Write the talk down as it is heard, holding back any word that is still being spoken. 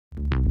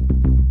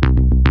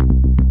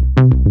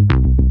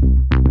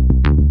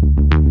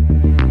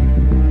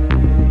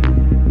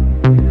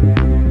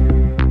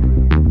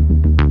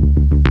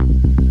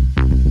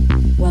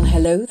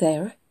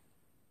there.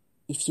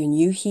 If you're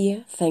new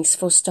here, thanks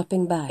for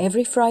stopping by.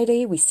 Every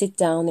Friday we sit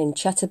down and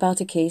chat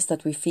about a case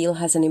that we feel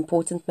has an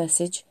important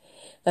message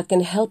that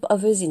can help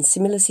others in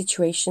similar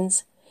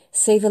situations,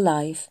 save a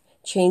life,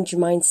 change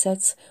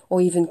mindsets,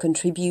 or even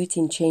contribute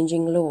in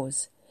changing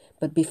laws.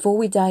 But before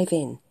we dive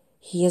in,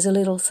 here's a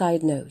little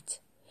side note.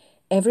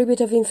 Every bit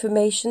of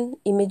information,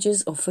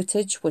 images or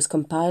footage was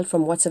compiled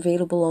from what's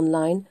available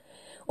online,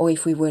 or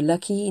if we were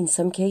lucky in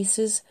some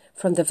cases,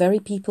 from the very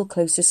people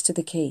closest to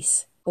the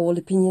case. All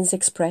opinions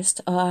expressed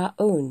are our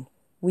own.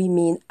 We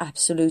mean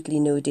absolutely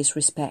no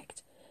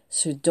disrespect.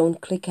 So don't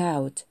click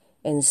out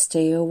and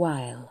stay a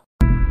while.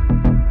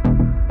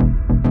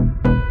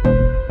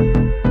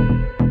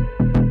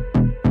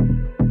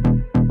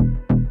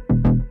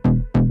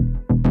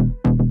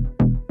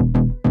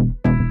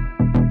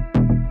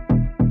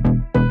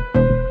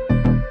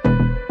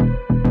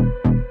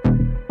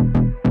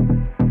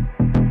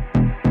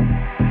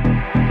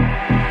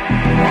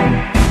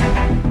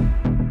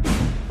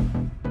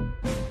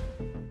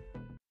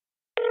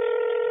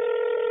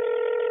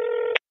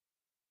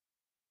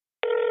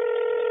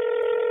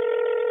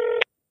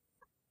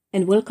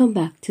 And welcome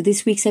back to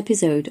this week's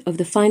episode of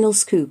The Final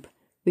Scoop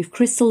with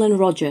Crystal and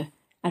Roger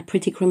at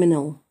Pretty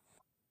Criminal.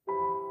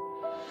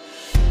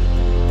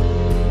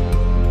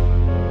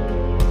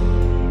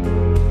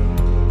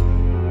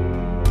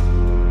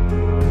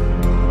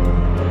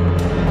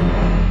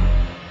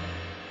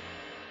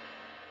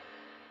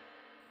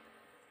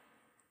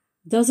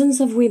 Dozens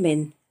of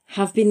women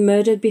have been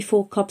murdered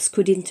before cops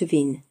could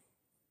intervene.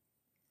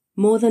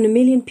 More than 1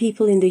 million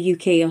people in the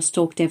UK are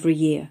stalked every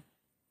year.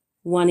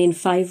 1 in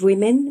 5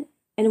 women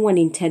and 1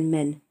 in 10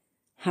 men.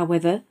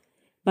 However,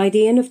 by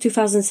the end of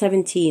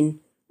 2017,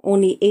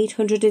 only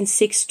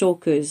 806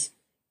 stalkers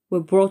were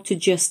brought to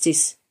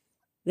justice.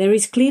 There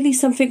is clearly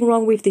something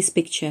wrong with this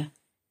picture.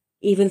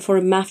 Even for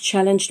a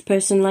math-challenged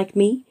person like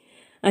me,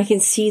 I can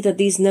see that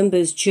these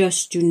numbers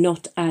just do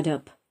not add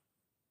up.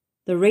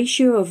 The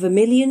ratio of 1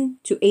 million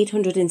to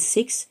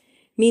 806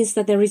 means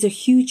that there is a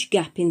huge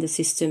gap in the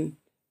system.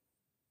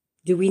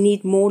 Do we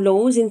need more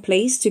laws in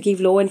place to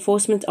give law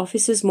enforcement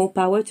officers more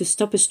power to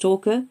stop a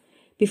stalker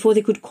before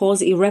they could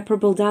cause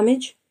irreparable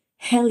damage?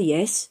 Hell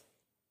yes.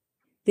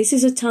 This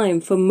is a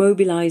time for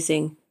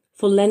mobilizing,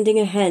 for lending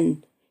a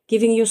hand,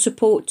 giving your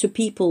support to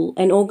people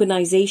and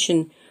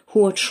organizations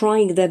who are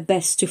trying their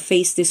best to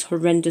face this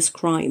horrendous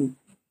crime,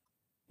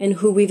 and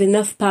who with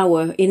enough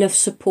power, enough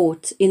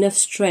support, enough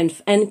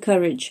strength and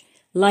courage,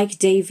 like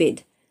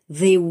David,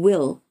 they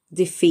will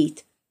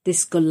defeat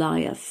this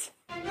Goliath.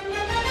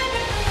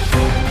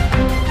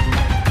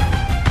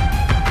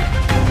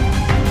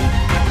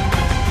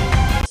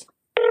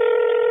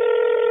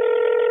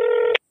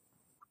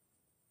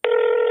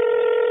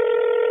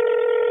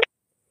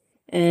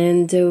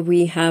 And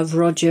we have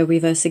Roger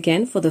with us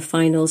again for the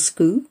final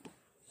scoop.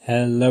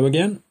 Hello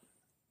again.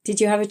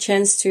 Did you have a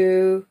chance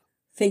to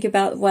think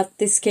about what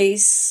this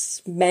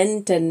case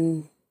meant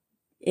and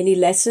any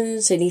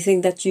lessons,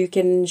 anything that you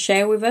can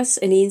share with us,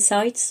 any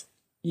insights?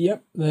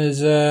 Yep,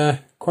 there's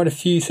quite a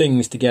few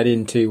things to get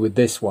into with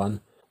this one.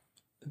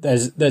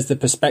 There's the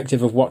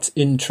perspective of what's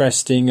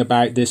interesting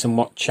about this and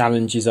what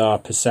challenges our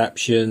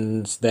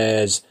perceptions.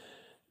 There's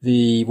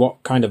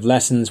what kind of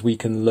lessons we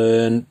can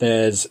learn.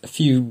 There's a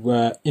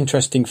few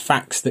interesting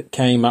facts that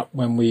came up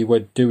when we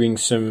were doing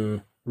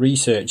some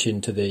research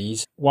into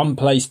these. One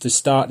place to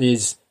start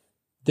is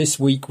this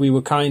week we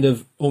were kind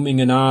of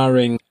umming and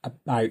ahhing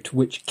about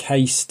which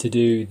case to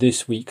do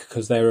this week,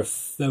 because there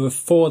were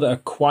 4 that are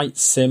quite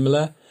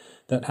similar,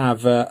 that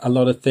have a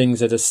lot of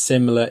things that are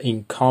similar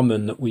in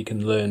common that we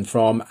can learn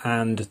from,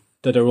 and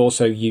that are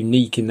also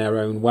unique in their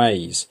own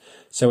ways.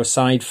 So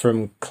aside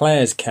from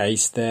Claire's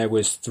case, there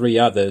was 3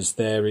 others.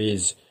 There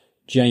is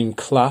Jane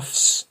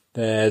Clough's,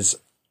 there's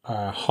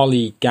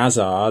Holly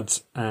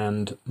Gazzard's,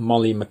 and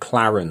Molly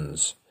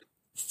McLaren's.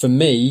 For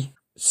me,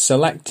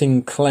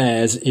 selecting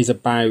Claire's is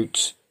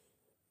about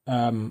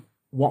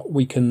what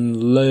we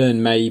can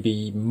learn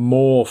maybe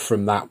more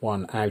from that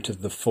one out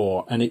of the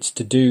 4. And it's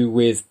to do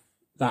with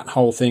that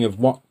whole thing of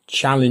what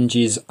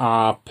challenges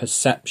our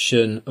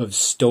perception of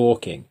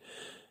stalking.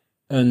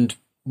 And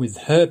with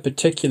her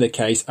particular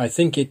case, I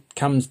think it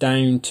comes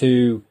down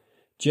to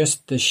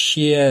just the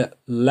sheer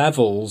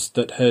levels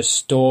that her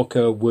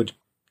stalker would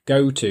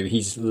go to,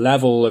 his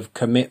level of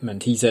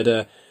commitment. He's at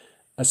a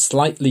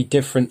slightly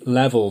different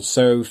level.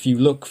 So if you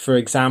look, for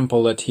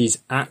example, at his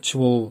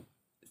actual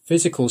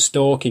physical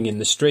stalking in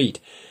the street,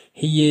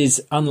 he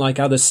is, unlike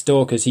other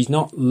stalkers, he's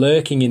not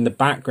lurking in the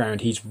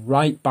background. He's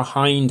right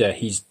behind her.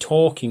 He's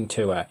talking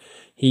to her.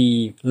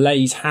 He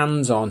lays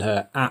hands on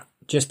her at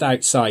just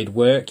outside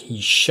work. He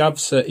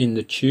shoves her in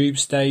the tube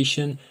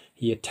station.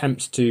 He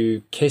attempts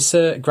to kiss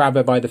her, grab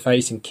her by the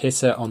face and kiss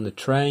her on the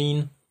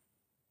train.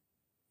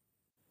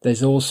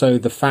 There's also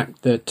the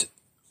fact that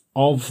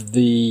of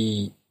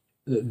the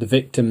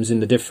victims in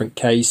the different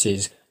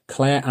cases,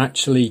 Claire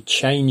actually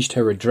changed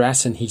her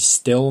address and he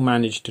still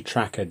managed to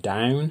track her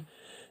down.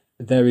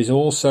 There is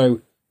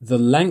also the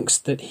lengths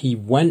that he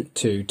went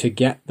to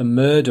get the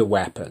murder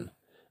weapon.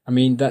 I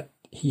mean, that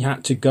he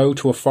had to go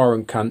to a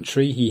foreign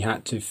country, he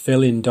had to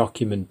fill in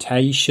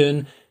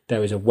documentation, there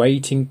was a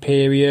waiting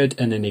period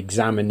and an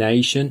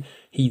examination.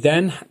 He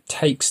then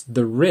takes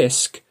the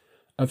risk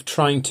of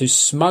trying to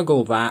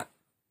smuggle that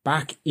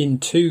back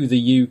into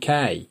the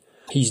UK.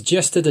 He's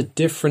just at a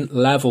different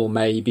level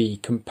maybe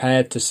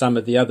compared to some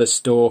of the other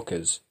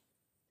stalkers.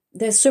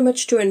 There's so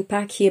much to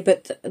unpack here,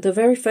 but the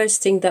very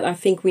first thing that I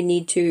think we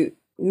need to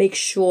make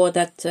sure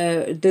that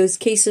those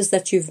cases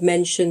that you've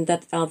mentioned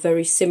that are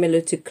very similar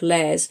to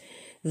Claire's,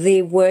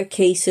 they were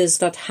cases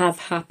that have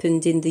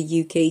happened in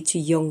the UK to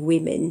young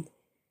women.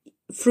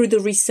 Through the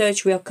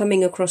research, we are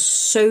coming across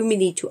so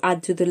many to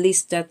add to the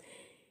list that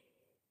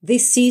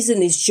this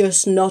season is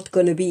just not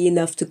going to be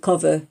enough to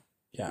cover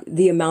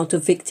the amount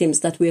of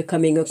victims that we're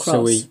coming across.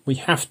 So we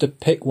have to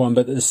pick one,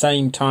 but at the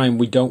same time,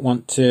 we don't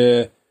want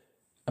to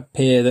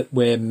appear that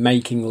we're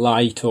making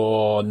light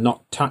or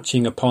not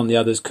touching upon the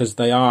others, because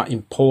they are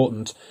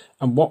important.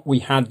 And what we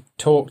had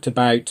talked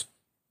about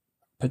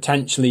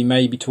potentially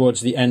maybe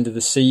towards the end of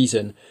the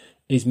season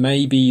is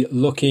maybe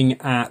looking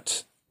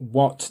at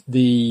what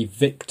the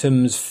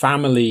victims'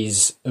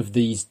 families of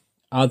these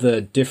other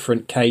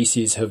different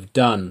cases have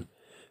done,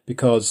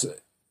 because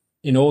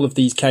in all of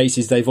these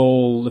cases,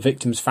 the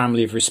victim's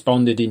family have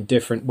responded in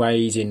different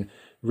ways, in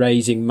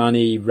raising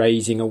money,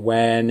 raising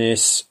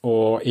awareness,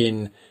 or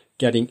in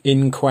getting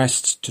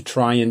inquests to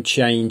try and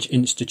change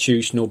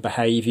institutional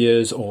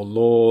behaviours or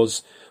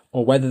laws,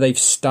 or whether they've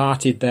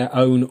started their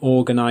own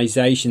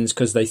organisations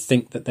because they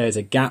think that there's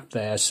a gap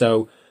there.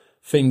 So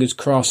fingers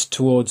crossed,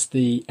 towards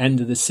the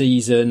end of the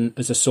season,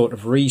 as a sort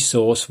of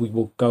resource, we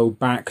will go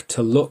back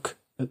to look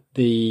at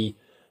the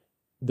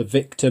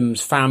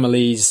victims'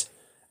 families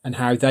and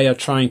how they are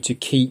trying to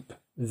keep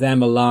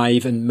them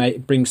alive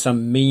and bring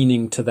some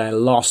meaning to their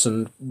loss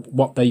and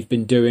what they've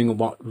been doing and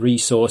what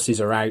resources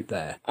are out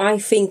there. I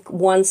think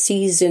one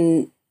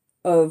season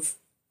of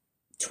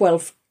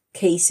 12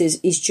 cases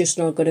is just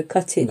not going to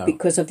cut it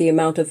because of the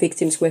amount of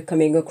victims we're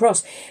coming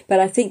across. But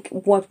I think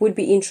what would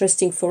be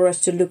interesting for us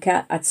to look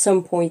at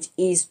some point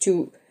is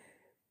to,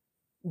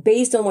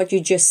 based on what you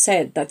just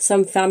said, that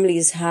some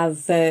families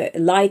have,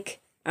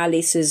 like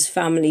Alice's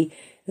family,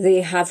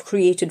 they have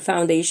created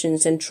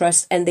foundations and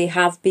trusts, and they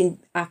have been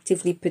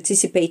actively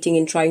participating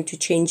in trying to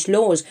change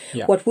laws.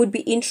 Yeah. What would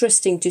be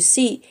interesting to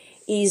see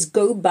is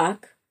go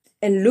back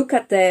and look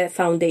at their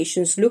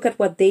foundations, look at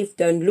what they've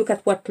done, look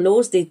at what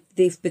laws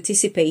they've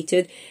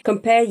participated,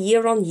 compare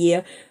year on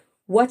year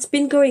what's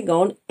been going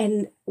on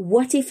and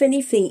what, if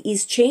anything,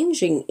 is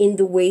changing in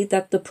the way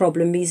that the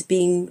problem is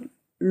being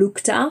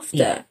looked after.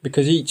 Yeah,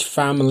 because each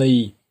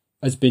family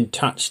has been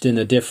touched in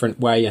a different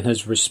way and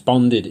has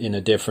responded in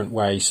a different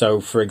way.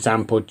 So, for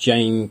example,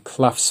 Jane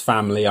Clough's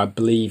family, I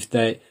believe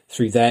that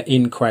through their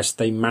inquest,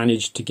 they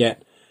managed to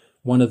get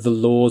one of the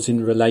laws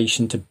in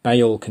relation to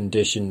bail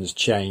conditions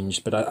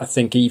changed. But I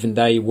think even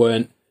they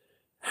weren't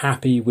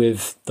happy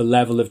with the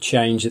level of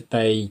change that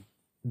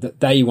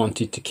they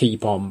wanted to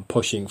keep on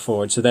pushing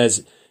forward. So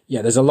there's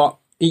a lot.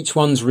 Each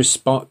one's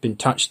been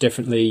touched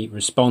differently,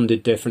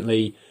 responded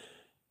differently.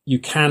 You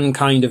can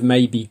kind of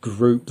maybe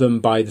group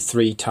them by the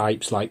three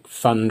types, like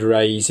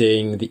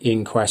fundraising, the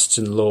inquests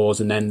and laws,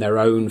 and then their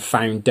own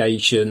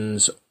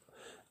foundations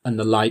and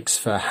the likes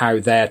for how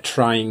they're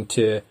trying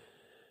to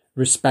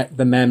respect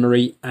the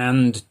memory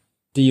and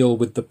deal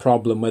with the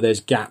problem where there's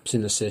gaps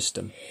in the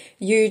system.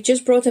 You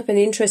just brought up an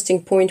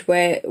interesting point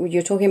where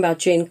you're talking about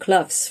Jane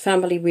Clough's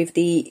family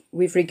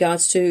with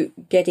regards to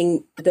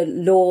getting the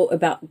law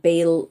about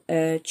bail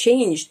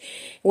changed.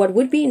 What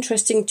would be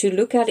interesting to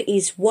look at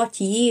is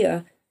what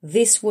year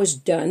this was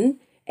done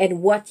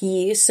and what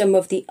year some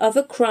of the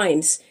other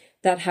crimes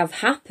that have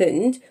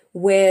happened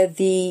where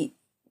the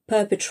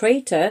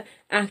perpetrator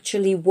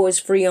actually was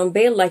free on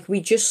bail, like we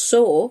just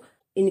saw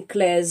in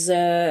Claire's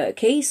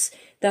case,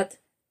 that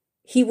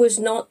he was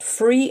not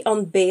free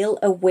on bail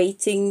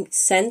awaiting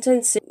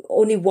sentence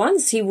only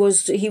once. It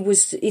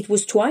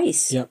was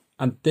twice. Yeah,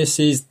 and this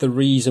is the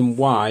reason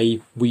why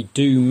we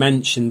do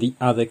mention the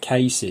other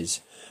cases,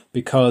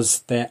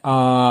 because there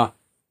are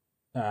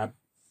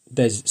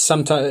there's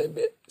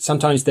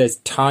sometimes there's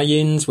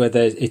tie-ins where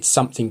it's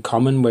something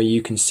common where you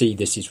can see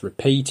this is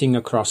repeating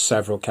across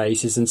several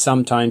cases, and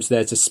sometimes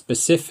there's a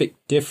specific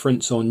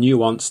difference or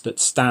nuance that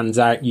stands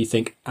out. You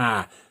think,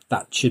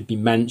 that should be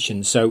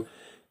mentioned. So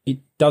it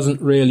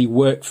doesn't really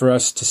work for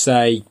us to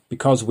say,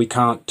 because we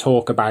can't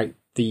talk about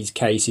these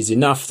cases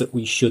enough, that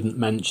we shouldn't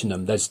mention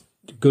them. There's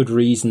good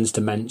reasons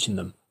to mention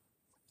them.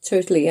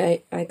 Totally,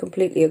 I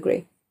completely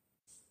agree.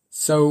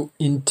 So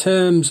in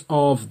terms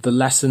of the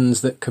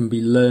lessons that can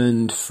be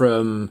learned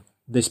from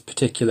this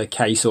particular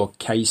case, or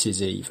cases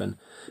even,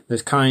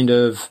 there's kind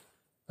of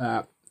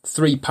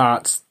three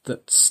parts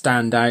that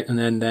stand out, and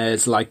then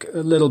there's like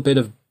a little bit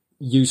of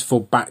useful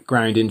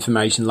background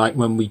information, like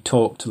when we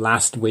talked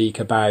last week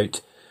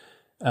about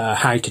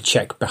how to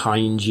check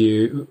behind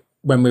you.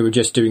 When we were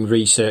just doing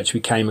research, we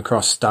came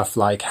across stuff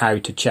like how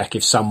to check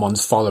if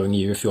someone's following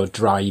you if you're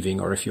driving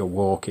or if you're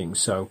walking.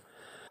 So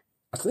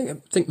I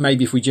think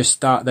maybe if we just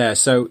start there.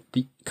 So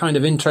the kind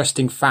of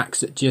interesting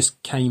facts that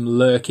just came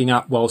lurking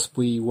up whilst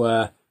we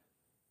were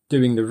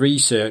doing the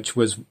research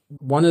was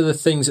one of the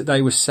things that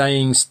they were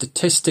saying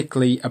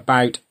statistically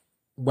about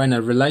when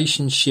a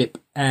relationship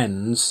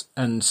ends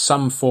and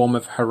some form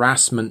of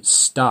harassment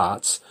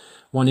starts.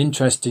 One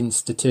interesting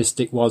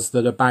statistic was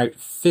that about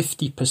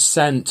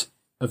 50%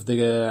 of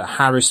the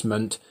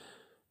harassment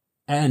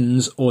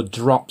ends or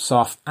drops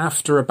off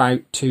after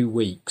about 2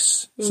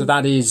 weeks. So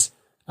that is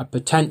a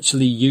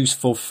potentially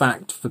useful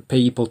fact for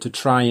people to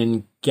try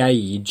and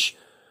gauge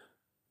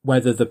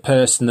whether the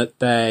person that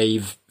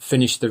they've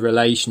finished the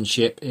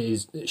relationship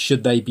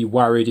should they be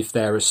worried if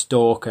they're a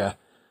stalker,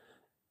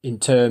 in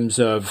terms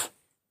of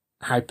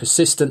how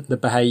persistent the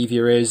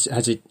behaviour is.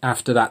 Has it,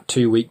 after that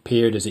 2-week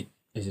period, is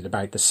it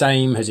about the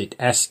same? Has it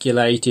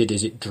escalated?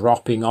 Is it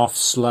dropping off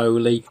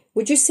slowly?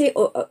 Would you say,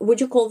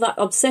 would you call that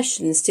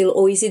obsession still,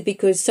 or is it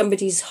because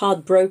somebody's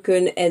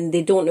heartbroken and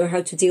they don't know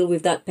how to deal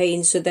with that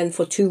pain, so then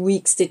for 2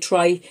 weeks they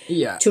try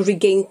to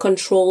regain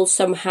control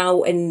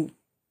somehow? And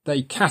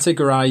they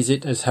categorise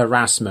it as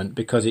harassment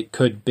because it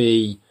could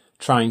be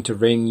trying to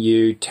ring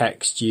you,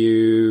 text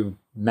you,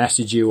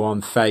 message you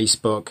on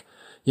Facebook.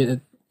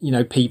 You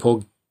know,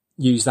 people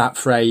use that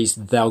phrase,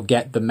 they'll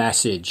get the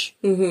message.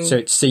 So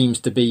it seems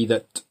to be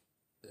that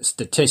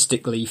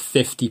statistically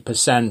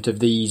 50% of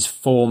these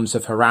forms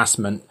of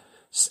harassment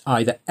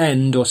either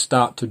end or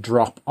start to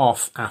drop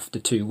off after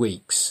 2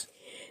 weeks.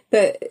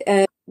 But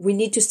we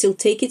need to still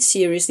take it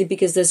seriously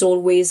because there's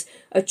always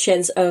a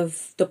chance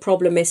of the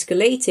problem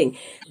escalating.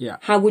 Yeah.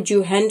 How would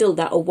you handle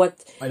that, or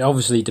what? It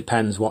obviously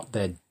depends what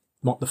the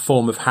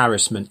form of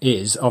harassment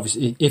is.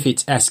 Obviously, if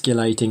it's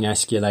escalating,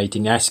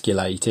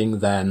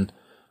 then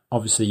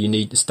obviously you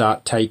need to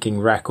start taking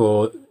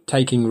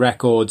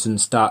records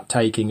and start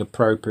taking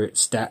appropriate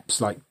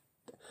steps,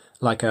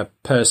 like a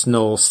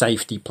personal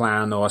safety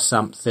plan or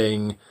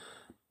something.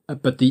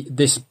 But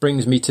this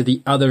brings me to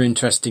the other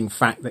interesting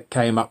fact that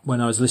came up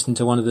when I was listening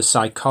to one of the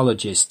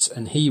psychologists,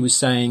 and he was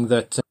saying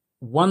that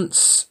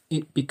once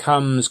it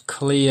becomes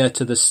clear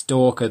to the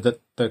stalker that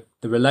the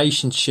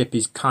relationship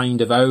is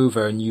kind of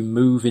over and you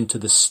move into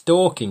the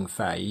stalking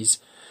phase,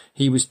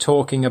 he was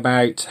talking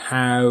about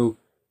how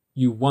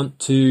you want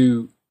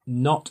to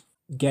not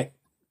get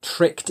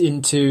tricked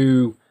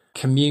into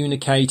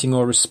communicating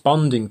or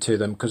responding to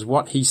them, because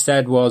what he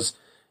said was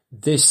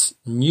this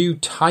new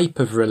type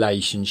of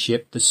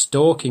relationship, the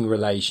stalking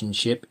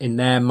relationship, in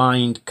their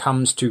mind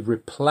comes to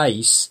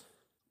replace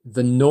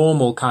the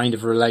normal kind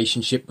of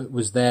relationship that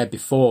was there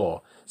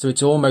before. So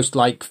it's almost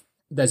like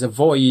there's a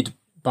void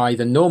by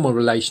the normal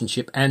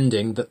relationship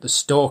ending that the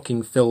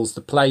stalking fills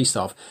the place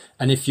of.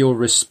 And if you're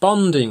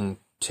responding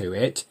to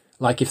it,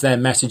 like if they're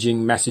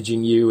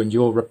messaging you and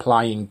you're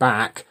replying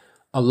back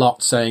a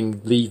lot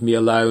saying, leave me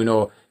alone,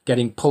 or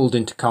getting pulled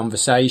into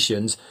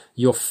conversations,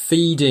 you're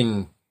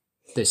feeding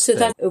this thing. So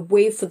that's a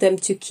way for them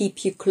to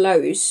keep you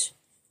close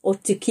or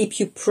to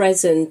keep you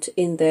present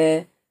in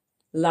their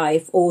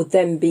life, or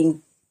them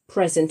being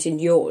present in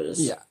yours.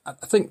 Yeah, I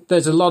think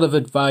there's a lot of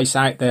advice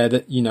out there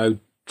that,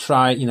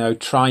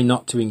 try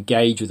not to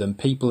engage with them.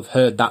 People have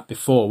heard that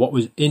before. What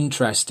was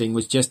interesting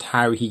was just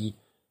how he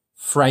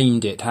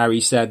framed it, how he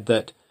said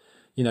that,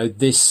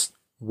 this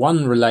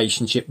one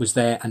relationship was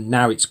there and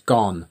now it's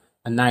gone.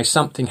 And now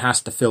something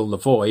has to fill the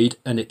void,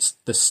 and it's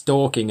the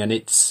stalking. And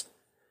it's,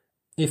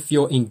 if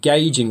you're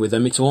engaging with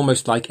them, it's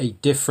almost like a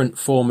different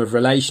form of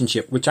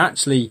relationship, which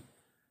actually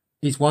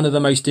is one of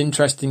the most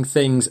interesting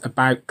things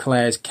about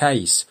Clare's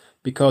case.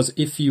 Because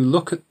if you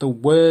look at the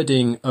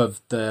wording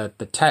of the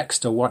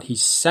text or what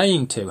he's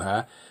saying to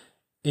her,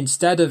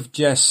 instead of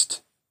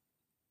just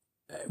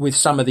with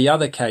some of the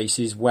other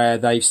cases where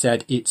they've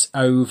said it's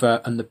over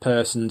and the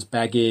person's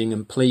begging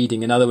and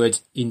pleading, in other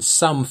words, in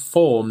some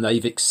form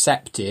they've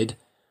accepted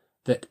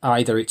that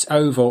either it's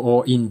over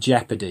or in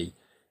jeopardy.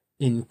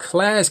 In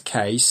Clare's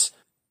case,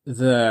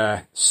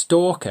 the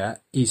stalker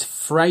is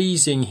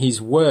phrasing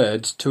his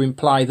words to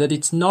imply that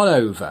it's not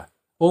over,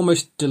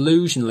 almost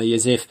delusionally,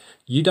 as if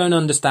you don't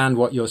understand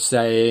what you're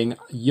saying,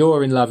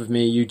 you're in love with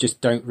me, you just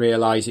don't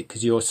realise it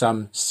because you're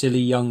some silly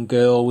young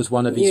girl, was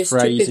one of his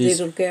phrases. Stupid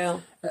little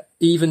girl.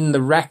 Even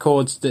the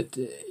records that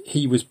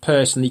he was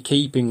personally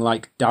keeping,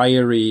 like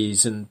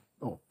diaries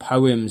or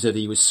poems that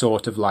he was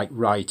sort of like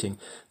writing,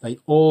 they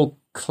all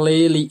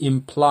clearly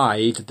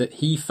implied that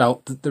he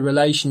felt that the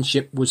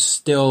relationship was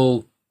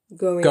still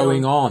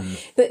going on.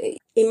 But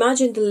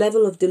imagine the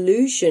level of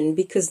delusion,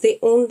 because they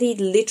only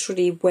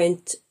literally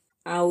went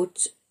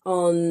out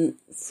on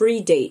 3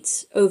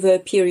 dates over a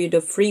period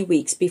of 3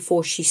 weeks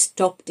before she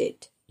stopped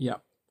it. Yeah.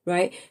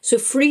 Right? So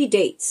 3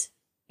 dates.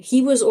 He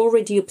was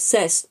already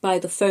obsessed by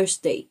the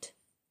first date.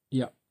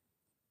 Yeah.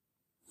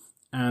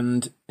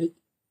 And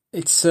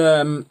it's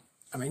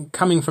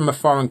coming from a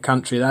foreign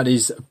country, that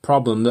is a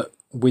problem, that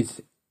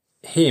with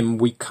him,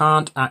 we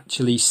can't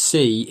actually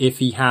see if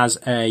he has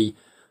a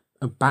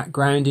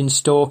background in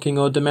stalking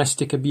or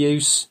domestic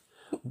abuse,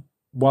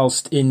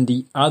 whilst in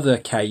the other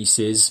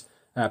cases,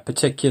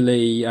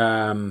 particularly,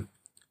 I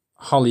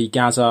Holly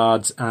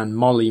Gazzard's and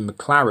Molly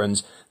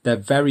McLaren's, there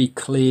very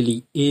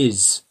clearly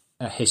is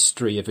a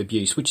history of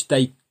abuse, which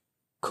they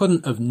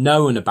couldn't have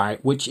known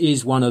about, which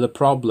is one of the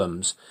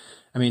problems.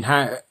 I mean,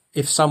 how,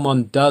 if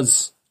someone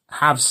does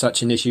have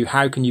such an issue,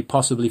 how can you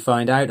possibly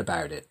find out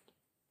about it?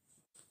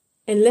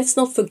 And let's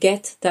not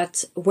forget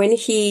that when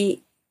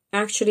he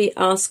actually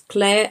asked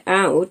Claire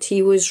out,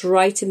 he was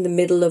right in the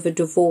middle of a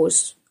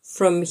divorce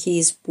from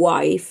his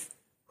wife,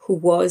 who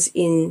was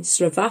in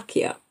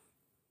Slovakia.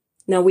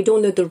 Now, we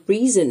don't know the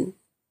reason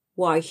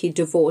why he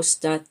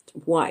divorced that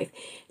wife.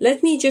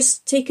 Let me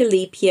just take a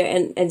leap here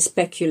and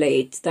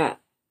speculate that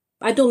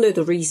I don't know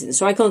the reason,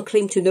 so I can't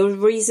claim to know the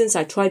reasons.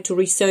 I tried to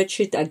research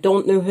it. I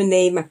don't know her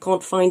name. I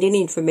can't find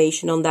any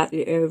information on that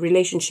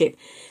relationship,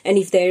 and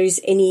if there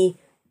is any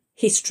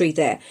history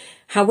there.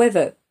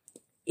 However,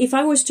 if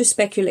I was to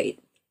speculate,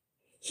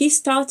 he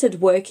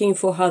started working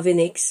for Harvey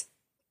Nichols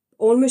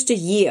almost a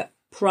year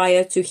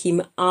prior to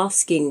him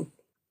asking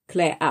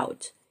Claire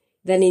out.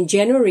 Then in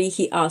January,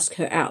 he asked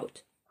her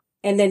out.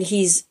 And then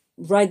he's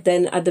right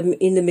then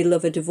in the middle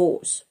of a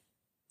divorce.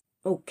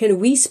 Oh, can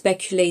we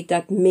speculate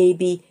that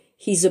maybe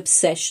his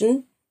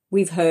obsession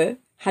with her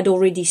had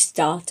already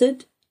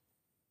started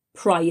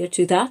prior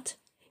to that?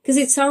 Because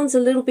it sounds a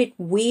little bit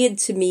weird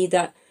to me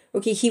that,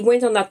 okay, he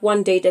went on that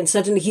one date and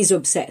suddenly he's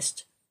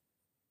obsessed.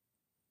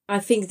 I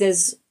think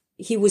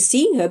he was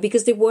seeing her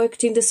because they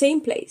worked in the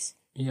same place.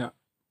 Yeah.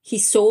 He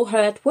saw her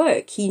at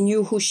work. He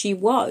knew who she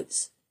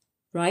was,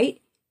 right?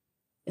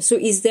 So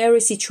is there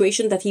a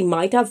situation that he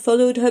might have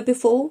followed her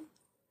before?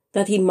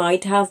 That he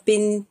might have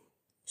been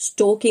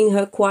stalking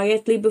her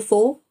quietly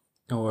before?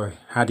 Or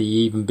had he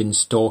even been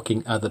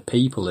stalking other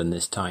people in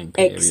this time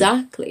period?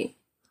 Exactly.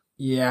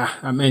 Yeah,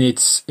 I mean,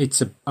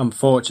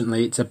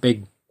 unfortunately, it's a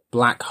big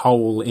black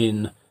hole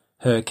in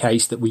her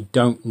case that we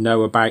don't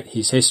know about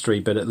his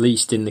history, but at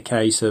least in the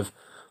case of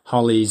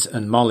Holly's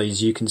and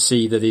Molly's, you can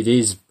see that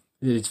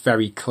it's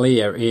very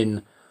clear.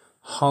 In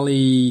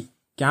Holly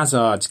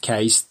Gazzard's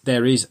case,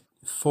 there is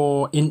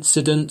 4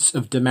 incidents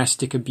of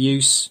domestic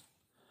abuse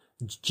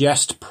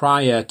just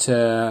prior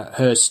to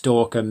her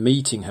stalker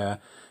meeting her.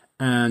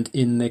 And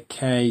in the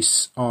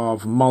case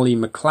of Molly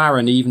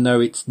McLaren, even though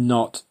it's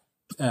not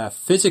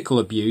physical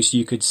abuse,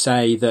 you could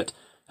say that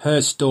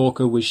her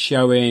stalker was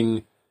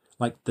showing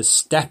like the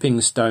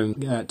stepping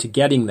stone to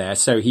getting there.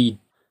 So he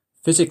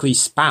physically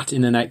spat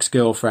in an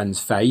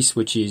ex-girlfriend's face,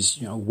 which is,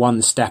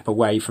 one step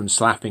away from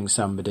slapping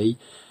somebody.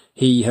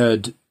 He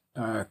had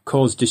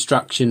caused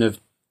destruction of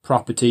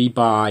property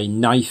by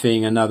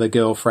knifing another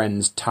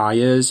girlfriend's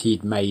tires.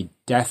 He'd made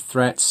death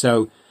threats.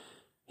 So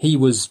he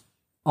was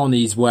on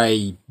his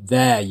way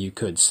there, you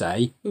could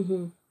say.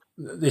 Mm-hmm.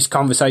 This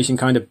conversation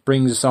kind of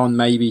brings us on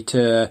maybe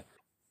to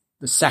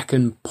the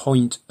second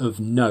point of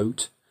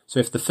note. So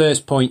if the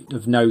first point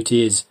of note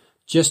is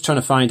just trying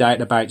to find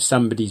out about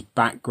somebody's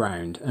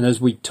background, and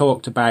as we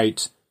talked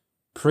about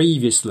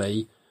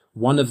previously,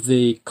 one of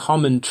the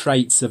common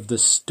traits of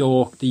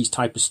these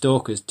type of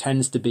stalkers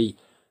tends to be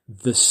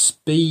the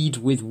speed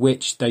with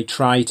which they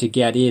try to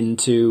get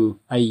into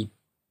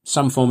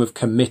some form of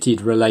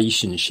committed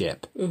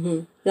relationship.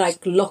 Mm-hmm. Like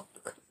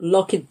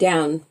lock it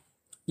down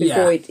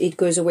before it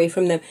goes away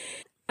from them.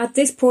 At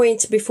this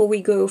point, before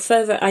we go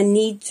further, I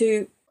need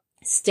to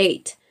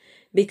state,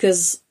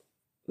 because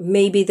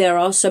maybe there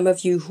are some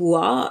of you who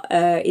are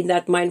in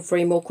that mind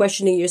frame or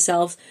questioning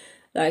yourselves,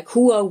 like,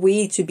 who are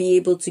we to be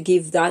able to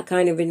give that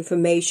kind of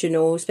information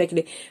or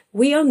speculate?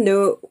 We are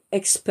no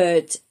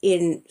expert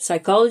in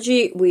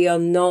psychology. We are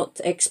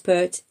not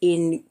expert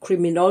in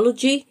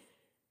criminology.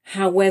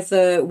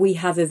 However, we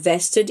have a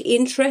vested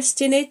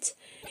interest in it.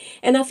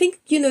 And I think,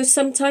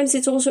 sometimes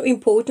it's also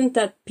important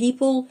that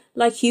people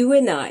like you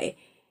and I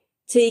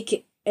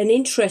take an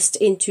interest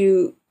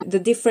into the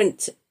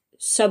different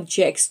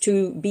subjects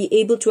to be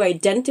able to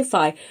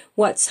identify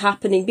what's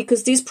happening,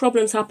 because these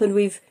problems happen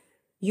with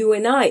you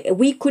and I.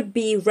 We could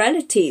be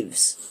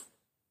relatives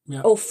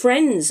or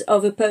friends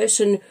of a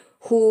person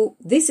who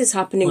this is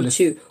happening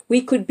to.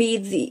 We could be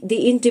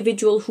the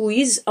individual who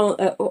is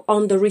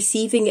on the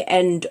receiving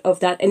end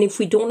of that. And if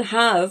we don't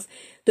have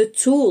the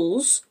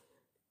tools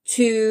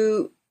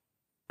to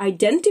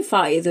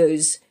identify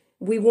those,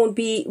 we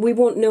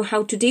won't know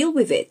how to deal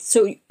with it.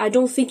 So I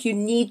don't think you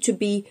need to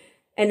be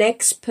an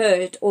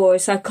expert or a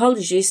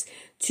psychologist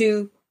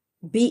to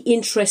be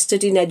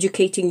interested in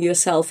educating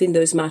yourself in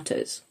those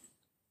matters.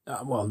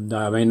 Well, no,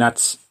 I mean,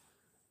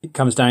 it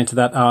comes down to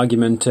that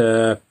argument.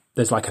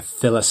 There's like a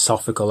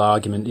philosophical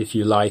argument, if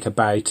you like,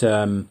 about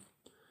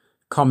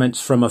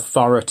comments from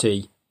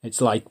authority. It's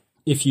like,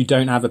 if you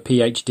don't have a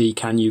PhD,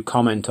 can you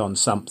comment on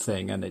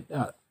something? And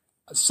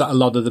a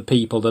lot of the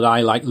people that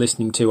I like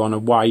listening to on a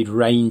wide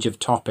range of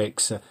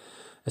topics are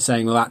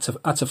saying, well,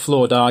 that's a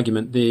flawed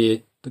argument.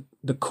 The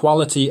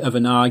quality of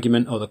an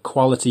argument or the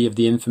quality of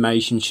the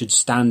information should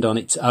stand on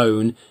its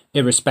own,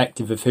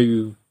 irrespective of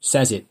who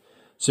says it.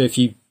 So if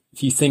you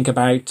think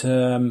about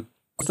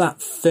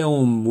that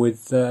film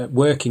with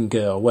Working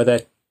Girl,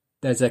 where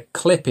there's a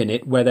clip in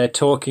it where they're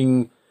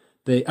talking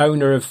the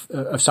owner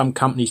of some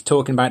company's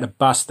talking about a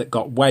bus that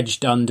got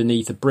wedged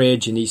underneath a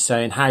bridge, and he's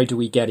saying, how do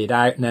we get it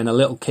out? And then a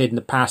little kid in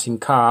a passing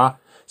car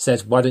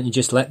says, why don't you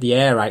just let the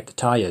air out the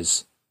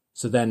tyres?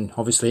 So then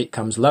obviously it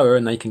comes lower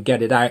and they can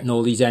get it out, and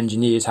all these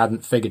engineers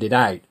hadn't figured it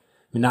out.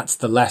 I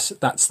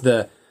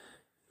mean,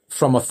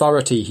 from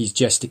authority, he's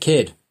just a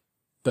kid,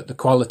 but the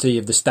quality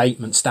of the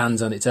statement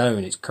stands on its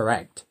own. It's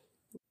correct.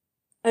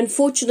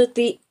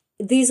 Unfortunately,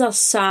 these are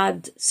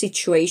sad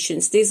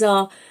situations. These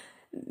are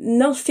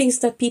not things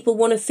that people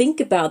want to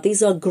think about.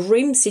 These are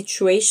grim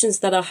situations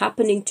that are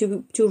happening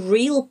to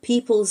real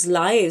people's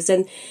lives.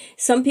 And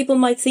some people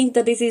might think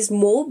that it is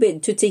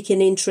morbid to take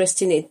an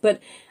interest in it.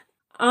 But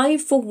I,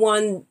 for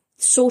one,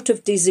 sort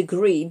of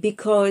disagree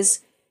because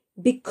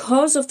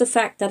of the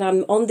fact that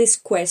I'm on this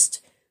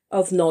quest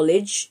of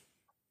knowledge,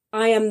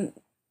 I am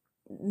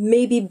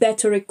maybe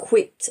better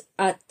equipped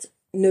at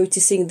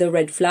noticing the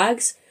red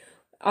flags.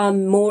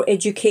 I'm more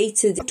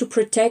educated to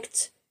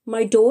protect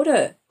my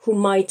daughter who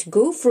might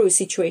go through a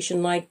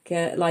situation like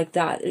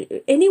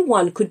that.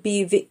 Anyone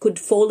could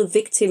fall a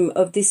victim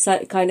of this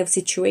kind of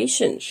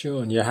situation.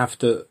 Sure, and you have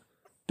to,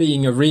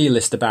 being a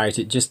realist about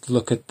it, just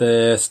look at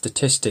the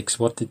statistics.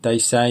 What did they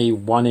say?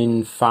 1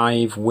 in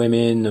 5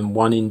 women and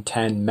 1 in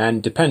 10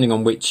 men, depending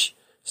on which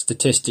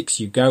statistics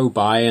you go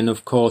by, and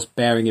of course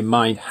bearing in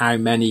mind how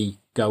many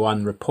go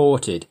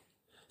unreported.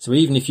 So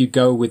even if you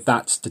go with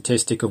that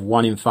statistic of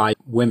 1 in 5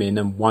 women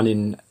and 1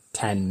 in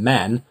 10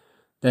 men,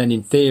 then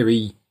in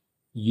theory,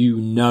 you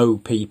know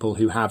people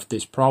who have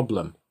this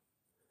problem.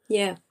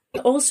 Yeah.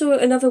 Also,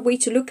 another way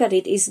to look at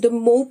it is the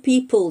more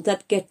people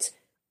that get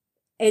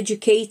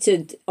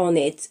educated on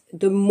it,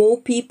 the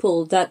more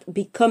people that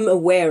become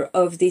aware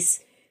of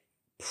this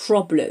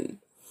problem,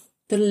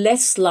 the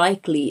less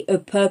likely a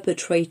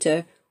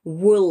perpetrator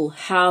will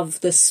have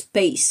the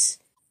space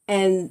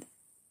and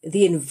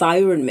the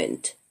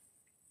environment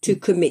to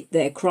commit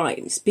their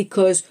crimes,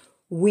 because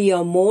we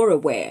are more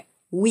aware.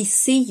 We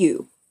see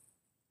you.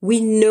 We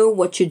know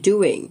what you're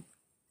doing.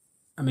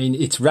 I mean,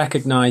 it's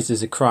recognised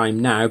as a crime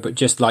now, but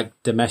just like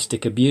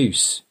domestic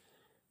abuse.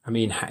 I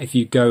mean, if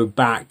you go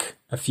back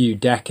a few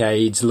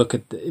decades,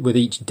 with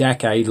each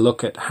decade,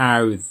 look at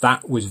how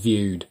that was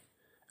viewed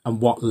and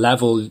what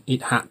level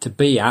it had to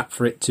be at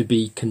for it to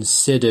be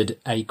considered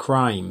a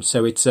crime.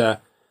 So it's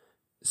a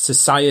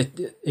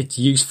society. It's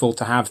useful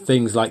to have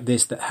things like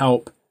this that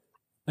help,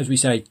 as we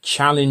say,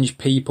 challenge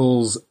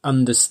people's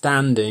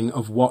understanding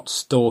of what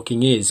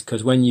stalking is.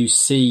 Because when you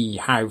see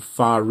how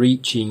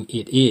far-reaching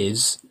it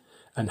is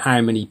and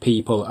how many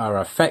people are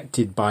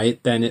affected by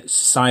it, then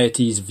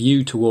society's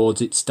view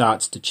towards it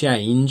starts to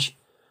change.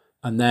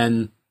 And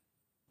then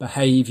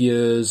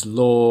behaviours,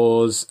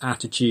 laws,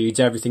 attitudes,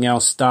 everything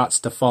else starts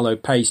to follow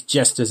pace,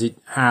 just as it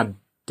had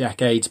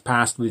decades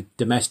past with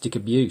domestic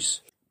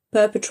abuse.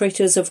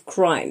 Perpetrators of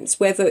crimes,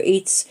 whether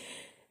it's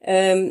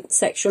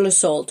sexual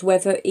assault,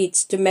 whether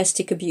it's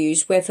domestic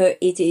abuse, whether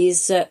it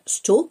is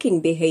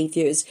stalking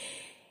behaviors,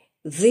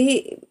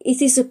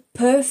 it is a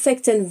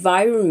perfect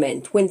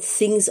environment when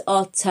things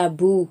are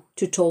taboo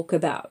to talk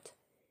about.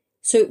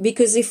 So,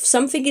 because if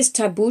something is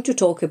taboo to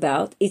talk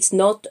about, it's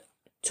not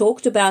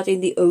talked about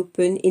in the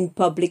open, in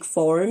public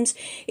forums.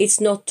 It's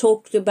not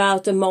talked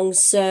about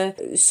amongst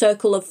a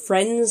circle of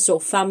friends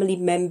or family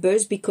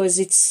members because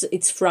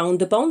it's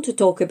frowned upon to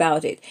talk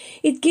about it.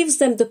 It gives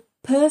them the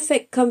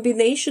perfect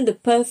combination, the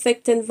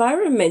perfect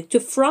environment to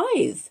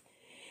thrive.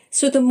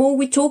 So the more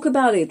we talk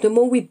about it, the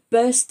more we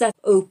burst that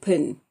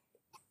open.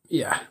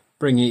 Yeah,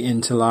 bringing it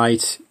into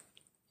light,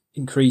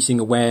 increasing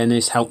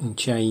awareness, helping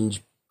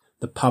change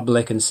the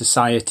public and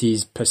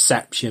society's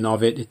perception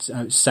of it. It's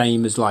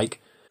same as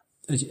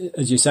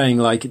as you're saying,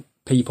 like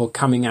people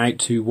coming out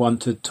to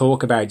want to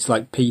talk about. It's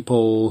like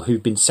people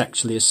who've been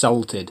sexually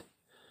assaulted.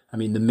 I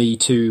mean, the Me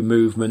Too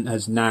movement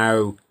has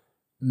now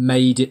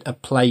made it a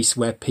place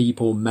where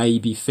people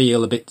maybe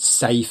feel a bit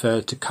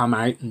safer to come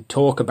out and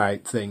talk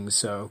about things.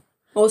 So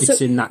also,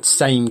 it's in that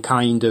same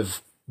kind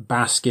of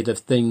basket of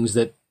things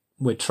that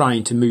we're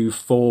trying to move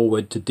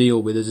forward to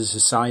deal with as a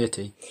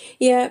society.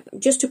 Yeah,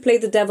 just to play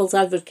the devil's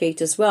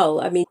advocate as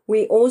well. I mean,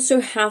 we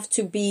also have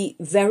to be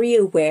very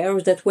aware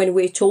that when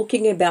we're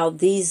talking about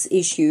these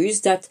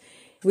issues, that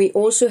we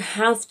also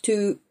have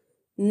to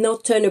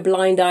not turn a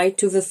blind eye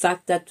to the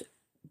fact that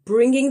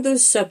bringing the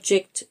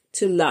subject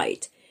to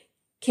light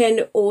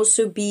can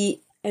also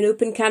be an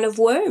open can of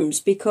worms,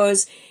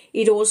 because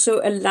it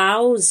also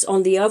allows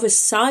on the other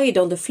side,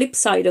 on the flip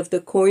side of the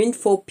coin,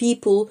 for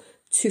people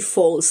to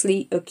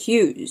falsely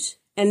accuse.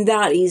 And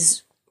that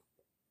is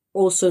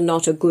also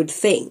not a good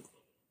thing,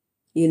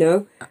 you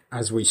know?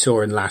 As we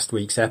saw in last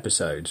week's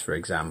episodes, for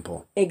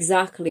example.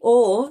 Exactly.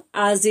 Or,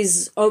 as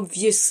is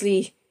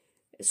obviously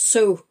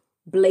so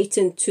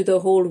blatant to the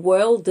whole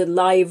world, the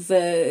live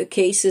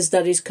cases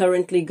that is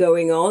currently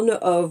going on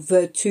of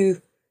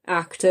 2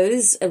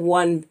 actors, and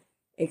one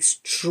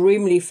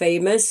extremely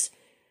famous,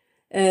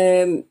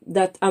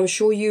 that I'm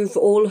sure you've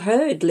all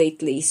heard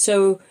lately.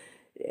 So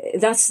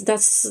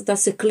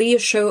that's a clear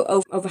show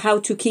of how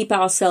to keep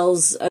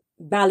ourselves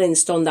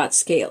balanced on that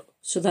scale,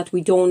 so that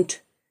we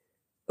don't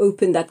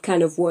open that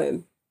kind of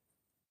worm.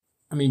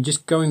 I mean,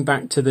 just going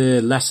back to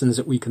the lessons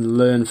that we can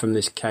learn from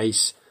this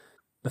case,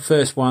 the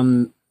first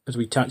one, as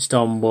we touched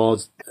on,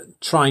 was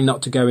trying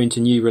not to go into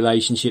new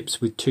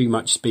relationships with too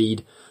much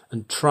speed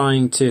and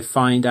trying to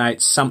find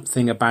out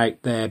something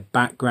about their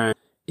background.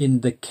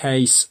 In the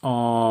case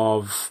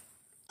of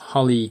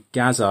Holly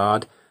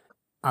Gazzard,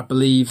 I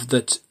believe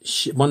that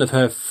one of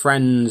her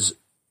friends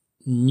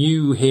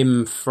knew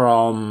him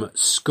from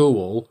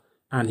school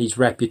and his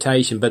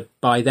reputation, but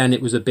by then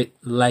it was a bit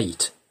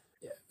late.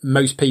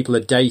 Most people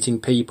are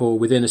dating people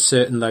within a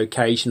certain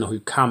location or who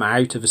come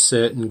out of a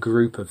certain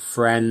group of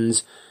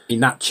friends. I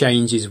mean, that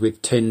changes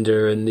with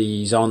Tinder and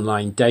these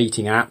online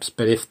dating apps,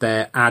 but if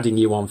they're adding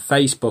you on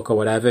Facebook or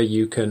whatever,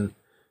 you can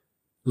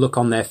look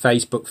on their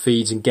Facebook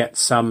feeds and get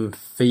some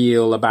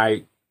feel about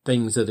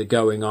things that are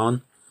going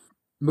on.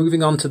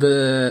 Moving on to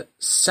the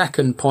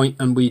second point,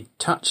 and we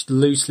touched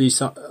loosely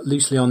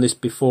on this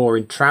before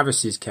in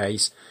Travis's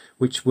case,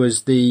 which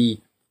was the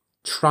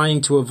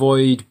trying to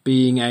avoid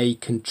being a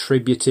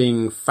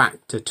contributing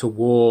factor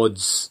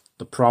towards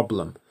the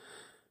problem.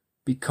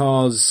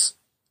 Because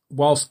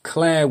whilst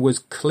Claire was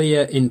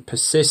clear and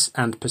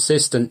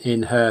persistent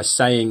in her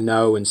saying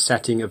no and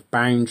setting of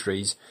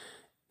boundaries,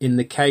 in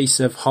the case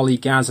of Holly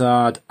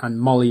Gazzard and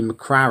Molly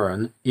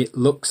McCraren, it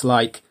looks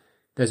like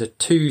there's a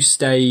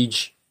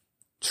two-stage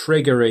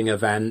triggering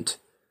event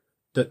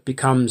that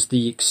becomes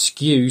the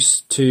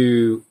excuse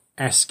to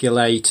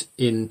escalate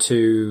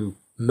into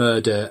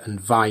murder and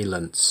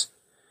violence.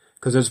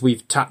 Because as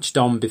we've touched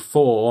on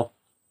before,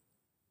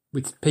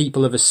 with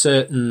people of a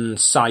certain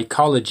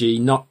psychology,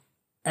 not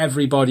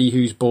everybody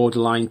who's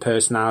borderline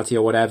personality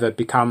or whatever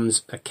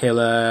becomes a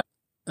killer.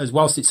 As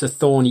whilst it's a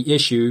thorny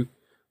issue,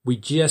 we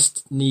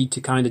just need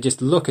to kind of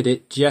just look at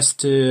it just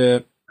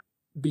to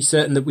be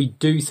certain that we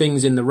do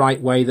things in the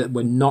right way, that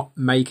we're not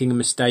making a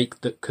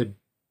mistake that could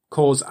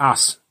cause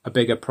us a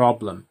bigger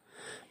problem.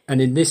 And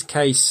in this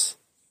case,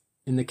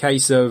 in the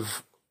case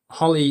of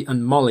Holly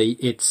and Molly,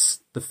 it's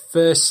the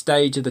first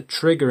stage of the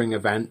triggering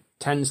event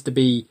tends to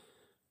be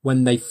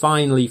when they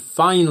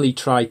finally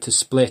tried to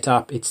split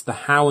up. It's the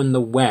how and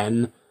the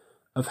when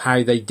of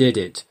how they did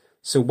it.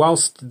 So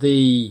whilst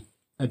the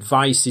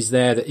advice is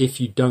there that if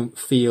you don't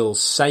feel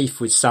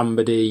safe with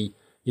somebody,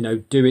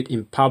 do it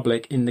in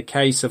public. In the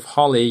case of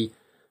Holly,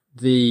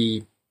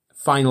 the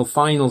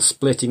final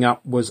splitting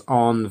up was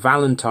on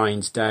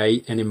Valentine's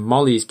Day, and in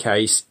Molly's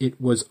case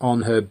it was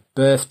on her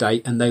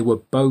birthday, and they were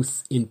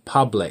both in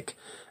public.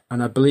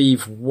 And I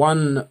believe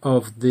one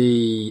of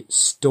the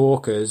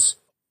stalkers,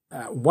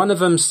 one of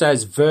them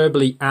says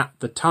verbally at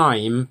the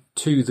time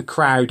to the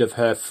crowd of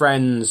her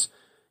friends,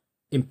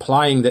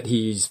 implying that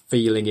he's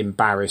feeling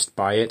embarrassed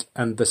by it,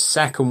 and the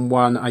second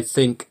one, I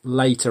think,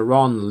 later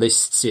on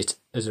lists it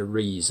as a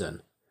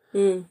reason.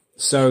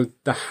 So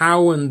the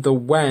how and the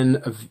when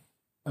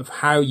of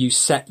how you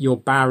set your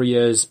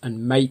barriers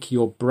and make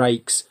your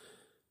breaks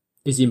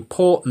is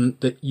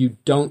important, that you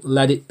don't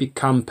let it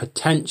become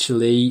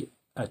potentially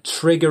a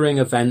triggering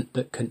event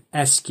that can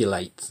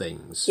escalate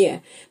things. Yeah,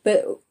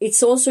 but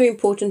it's also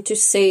important to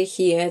say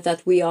here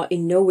that we are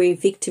in no way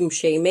victim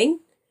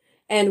shaming,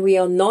 and we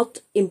are not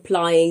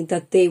implying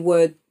that they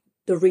were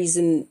the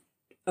reason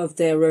of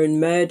their own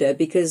murder,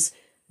 because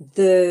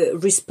the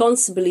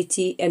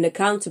responsibility and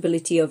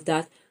accountability of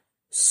that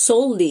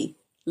solely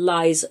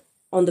lies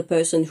on the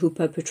person who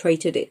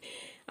perpetrated it.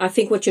 I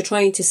think what you're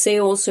trying to say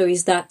also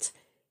is that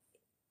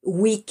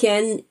we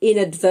can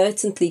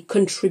inadvertently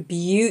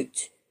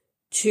contribute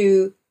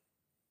to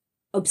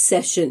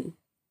obsession.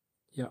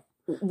 Yeah.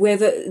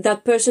 Whether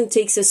that person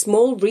takes a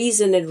small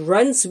reason and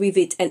runs with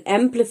it and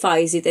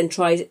amplifies it and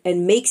tries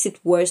and makes it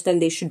worse than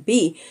they should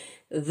be,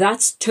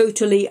 that's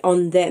totally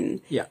on them.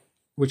 Yeah.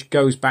 Which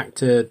goes back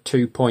to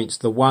 2 points.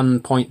 The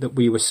one point that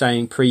we were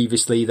saying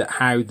previously, that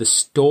how the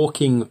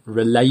stalking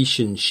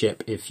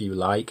relationship, if you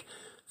like,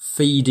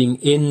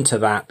 feeding into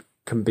that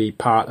can be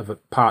part of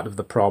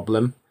the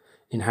problem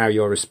in how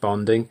you're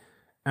responding.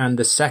 And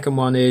the second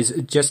one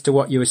is just to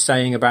what you were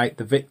saying about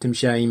the victim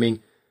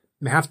shaming.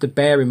 We have to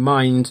bear in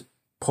mind,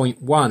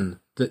 point one,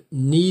 that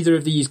neither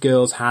of these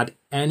girls had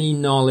any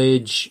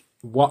knowledge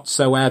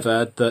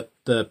whatsoever that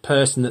the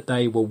person that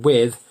they were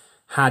with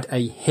had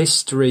a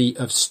history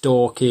of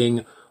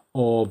stalking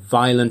or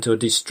violent or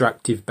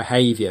destructive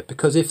behaviour.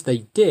 Because if they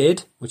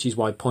did, which is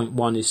why point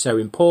one is so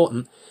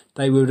important,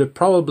 they would have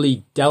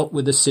probably dealt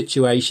with the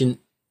situation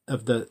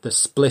of the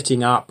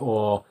splitting up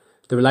or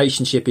the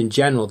relationship in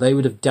general. They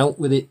would have dealt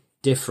with it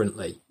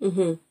differently.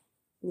 Mm-hmm.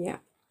 Yeah.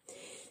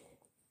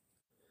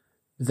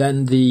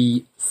 Then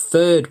the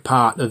third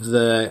part of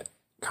the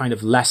kind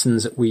of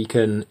lessons that we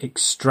can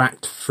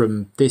extract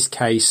from this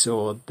case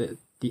or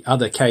the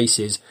other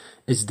cases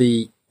is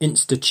the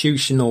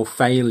institutional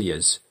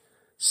failures.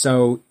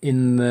 So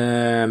in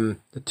the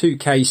two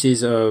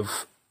cases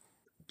of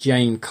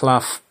Jane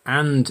Clough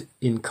and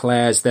in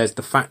Clare's, there's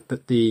the fact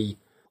that the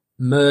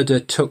murder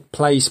took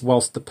place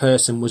whilst the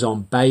person was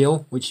on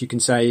bail, which you can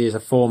say is a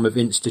form of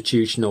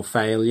institutional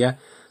failure.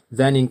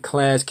 Then in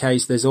Clare's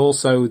case, there's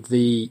also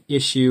the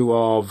issue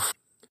of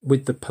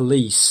with the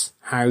police,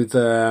 how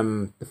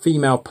the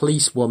female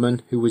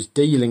policewoman who was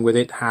dealing with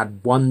it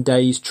had 1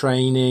 day's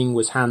training,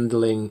 was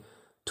handling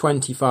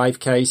 25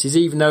 cases,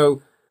 even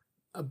though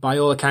by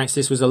all accounts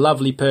this was a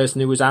lovely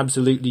person who was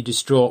absolutely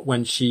distraught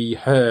when she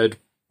heard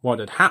what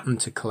had happened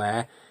to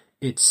Claire.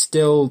 It's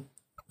still,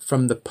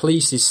 from the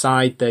police's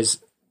side, there's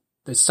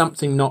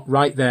something not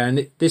right there.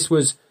 And this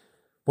was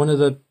one of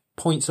the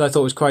points that I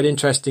thought was quite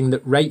interesting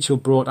that Rachel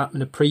brought up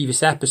in a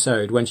previous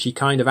episode, when she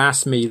kind of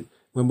asked me,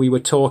 when we were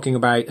talking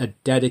about a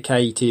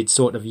dedicated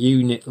sort of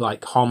unit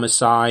like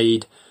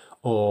homicide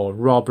or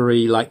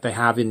robbery like they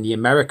have in the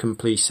American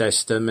police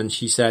system, and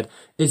she said,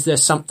 is there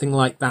something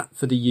like that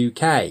for the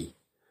UK?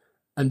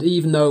 And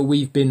even though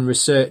we've been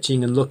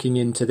researching and looking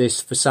into this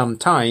for some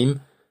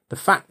time, the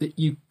fact that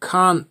you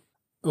can't,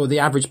 or the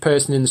average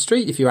person in the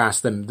street, if you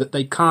ask them, that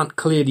they can't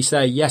clearly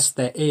say, yes,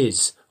 there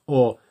is,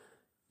 or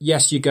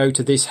yes, you go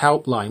to this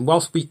helpline.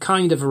 Whilst we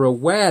kind of are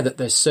aware that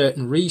there's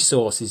certain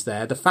resources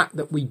there, the fact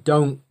that we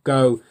don't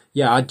go,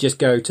 yeah, I'd just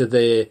go to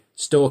the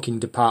stalking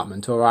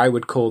department, or I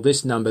would call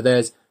this number,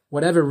 there's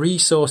whatever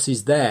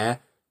resources there,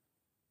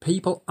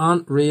 people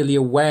aren't really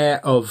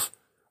aware of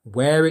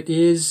where it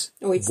is,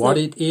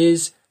 it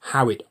is,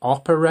 how it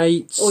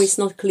operates. Or it's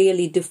not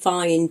clearly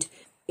defined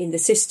in the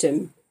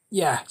system.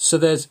 Yeah, so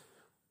there's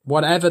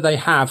whatever they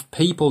have,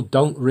 people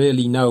don't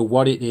really know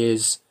what it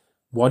is,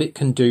 what it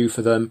can do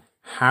for them,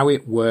 how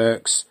it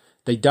works.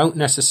 They don't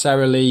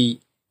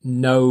necessarily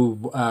know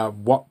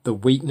what the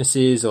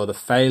weaknesses or the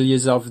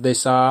failures of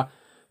this are,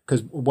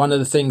 because one of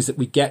the things that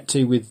we get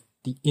to with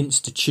the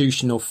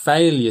institutional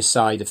failure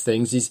side of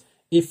things is,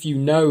 if you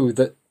know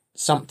that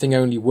something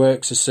only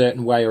works a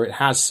certain way or it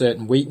has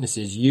certain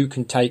weaknesses, you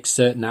can take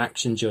certain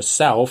actions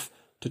yourself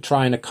to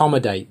try and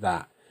accommodate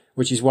that,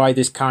 which is why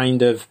this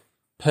kind of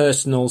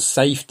personal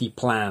safety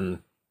plan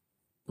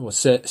or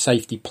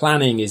safety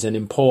planning is an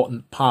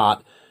important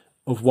part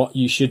of what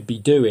you should be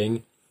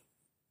doing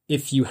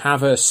if you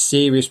have a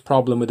serious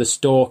problem with a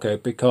stalker,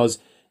 because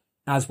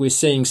as we're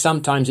seeing,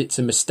 sometimes it's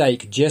a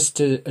mistake just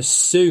to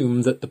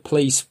assume that the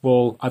police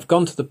will, I've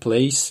gone to the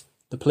police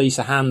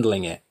are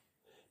handling it,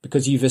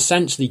 because you've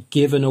essentially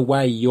given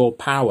away your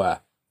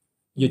power.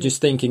 You're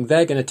just thinking,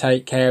 they're going to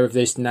take care of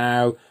this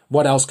now.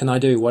 What else can I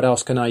do? What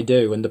else can I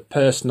do? And the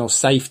personal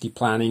safety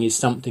planning is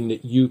something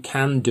that you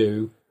can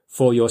do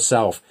for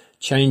yourself.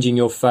 Changing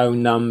your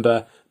phone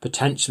number,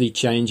 potentially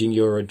changing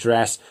your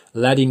address,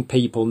 letting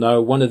people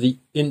know. One of the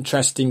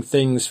interesting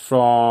things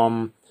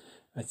from,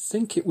 I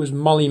think it was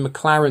Molly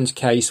McLaren's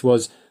case,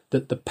 was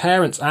that the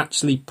parents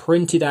actually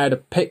printed out a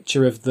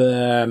picture of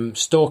the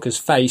stalker's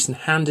face and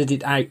handed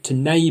it out to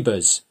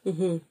neighbours.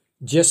 Mm-hmm.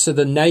 Just so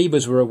the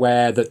neighbours were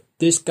aware that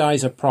this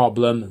guy's a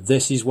problem,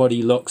 this is what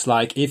he looks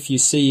like. If you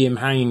see him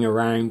hanging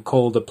around,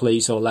 call the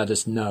police or let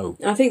us know.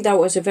 I think that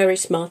was a very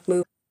smart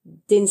move.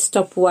 Didn't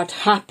stop what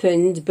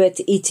happened, but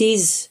it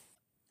is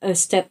a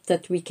step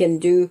that we can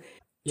do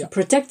to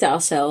protect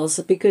ourselves,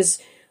 because,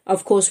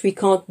 of course, we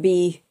can't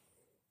be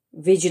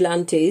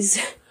vigilantes.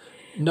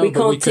 No, we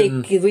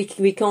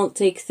can't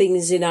take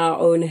things in our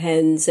own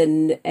hands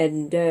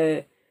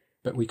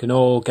but we can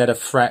all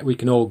we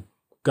can all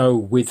go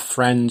with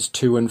friends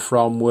to and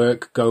from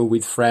work, go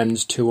with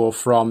friends to or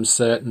from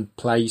certain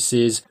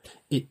places.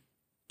 It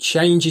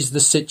changes the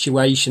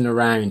situation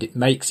around. It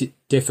makes it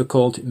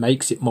difficult. It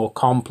makes it more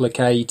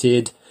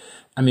complicated.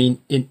 I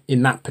mean,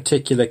 in that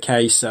particular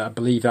case, I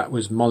believe that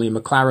was Molly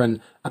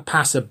McLaren, a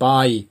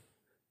passerby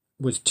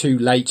was too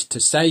late to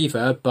save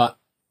her, but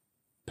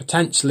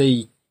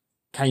potentially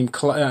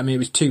it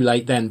was too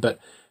late then, but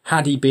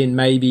had he been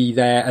maybe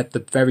there at the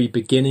very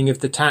beginning of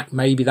the attack,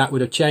 maybe that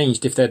would have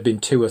changed. If there'd been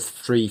 2 or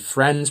 3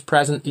 friends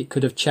present, it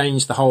could have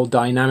changed the whole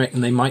dynamic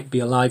and they might be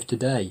alive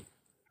today.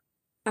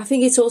 I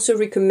think it's also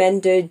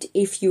recommended,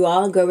 if you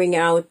are going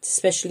out,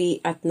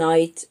 especially at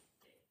night,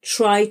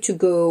 try to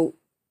go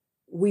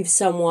with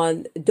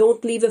someone.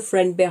 Don't leave a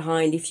friend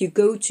behind. If you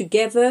go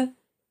together,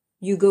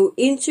 you go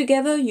in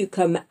together, you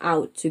come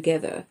out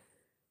together.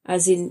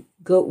 As in,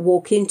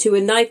 walk into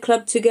a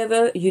nightclub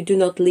together, you do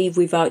not leave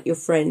without your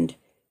friend.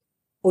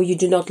 Or you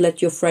do not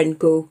let your friend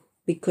go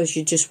because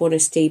you just want to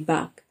stay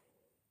back.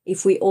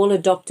 If we all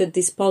adopted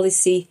this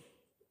policy,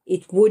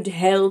 it would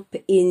help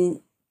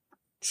in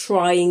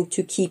trying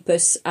to keep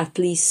us at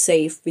least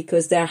safe,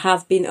 because there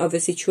have been other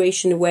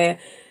situations where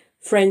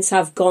friends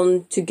have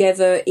gone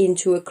together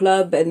into a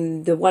club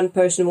and the one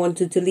person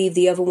wanted to leave,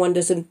 the other one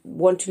doesn't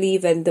want to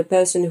leave, and the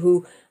person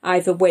who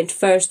either went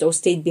first or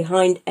stayed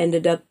behind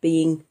ended up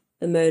being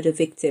a murder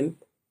victim.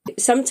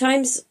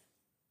 Sometimes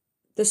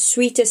the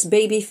sweetest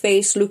baby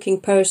face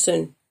looking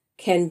person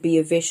can be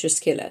a vicious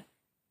killer.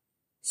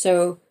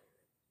 So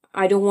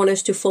I don't want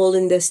us to fall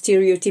in the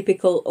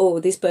stereotypical, oh,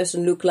 this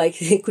person looked like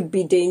they could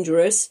be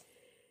dangerous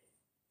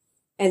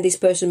and this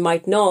person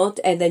might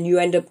not, and then you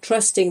end up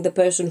trusting the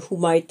person who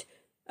might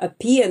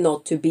appear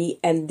not to be,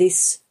 and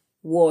this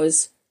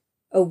was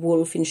a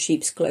wolf in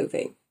sheep's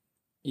clothing.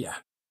 Yeah.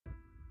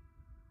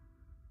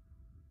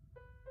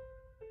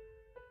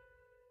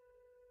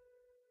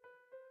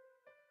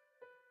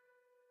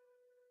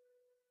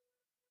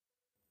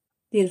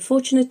 The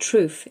unfortunate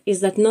truth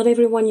is that not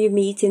everyone you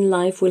meet in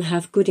life will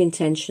have good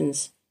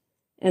intentions.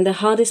 And the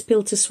hardest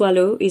pill to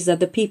swallow is that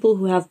the people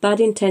who have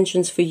bad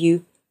intentions for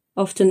you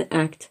often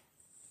act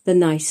the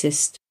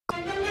nicest.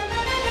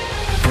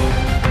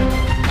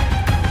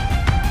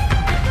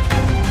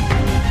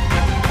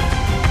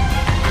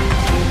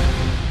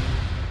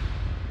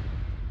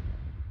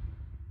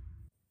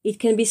 It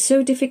can be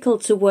so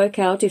difficult to work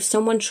out if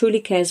someone truly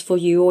cares for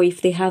you or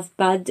if they have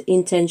bad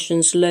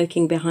intentions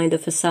lurking behind the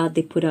facade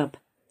they put up.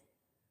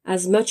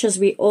 As much as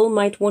we all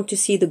might want to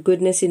see the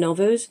goodness in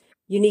others,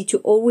 you need to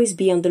always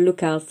be on the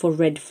lookout for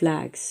red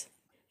flags.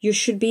 You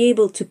should be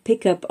able to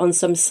pick up on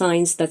some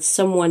signs that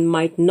someone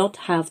might not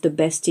have the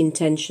best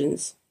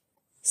intentions.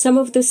 Some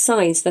of the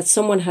signs that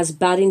someone has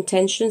bad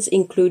intentions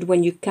include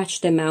when you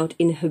catch them out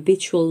in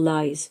habitual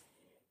lies.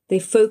 They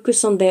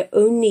focus on their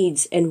own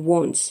needs and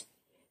wants.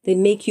 They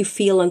make you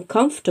feel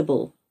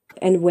uncomfortable,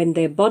 and when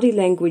their body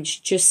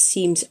language just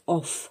seems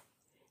off.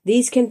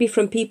 These can be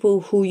from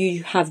people who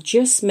you have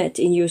just met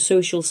in your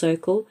social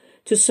circle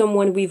to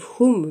someone with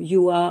whom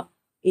you are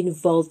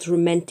involved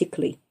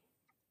romantically.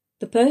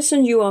 The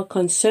person you are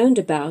concerned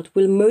about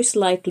will most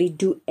likely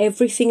do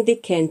everything they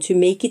can to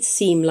make it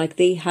seem like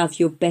they have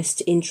your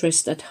best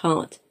interest at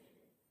heart.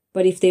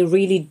 But if they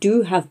really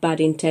do have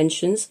bad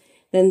intentions,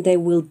 then there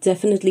will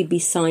definitely be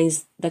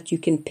signs that you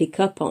can pick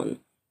up on.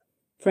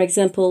 For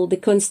example, they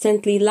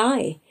constantly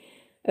lie.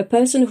 A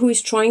person who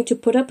is trying to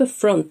put up a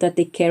front that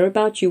they care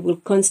about you will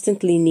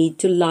constantly need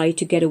to lie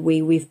to get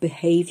away with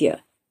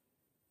behavior.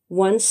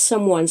 Once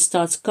someone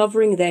starts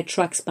covering their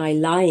tracks by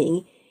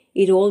lying,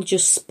 it all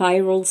just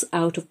spirals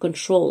out of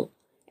control,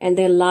 and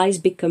their lies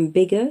become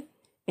bigger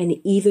and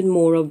even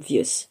more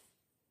obvious.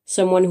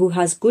 Someone who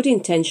has good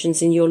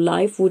intentions in your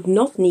life would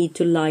not need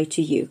to lie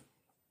to you.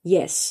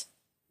 Yes,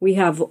 we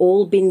have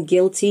all been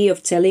guilty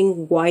of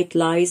telling white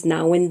lies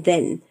now and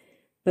then,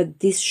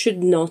 but this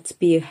should not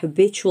be a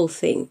habitual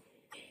thing,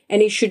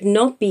 and it should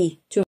not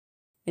be to.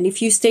 And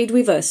if you stayed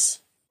with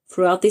us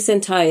throughout this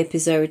entire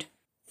episode,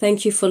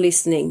 thank you for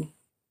listening.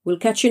 We'll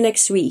catch you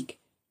next week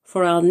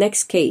for our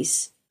next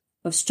case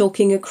of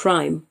stalking a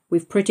crime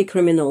with Pretty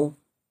Criminal.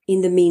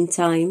 In the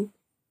meantime,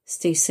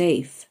 stay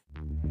safe.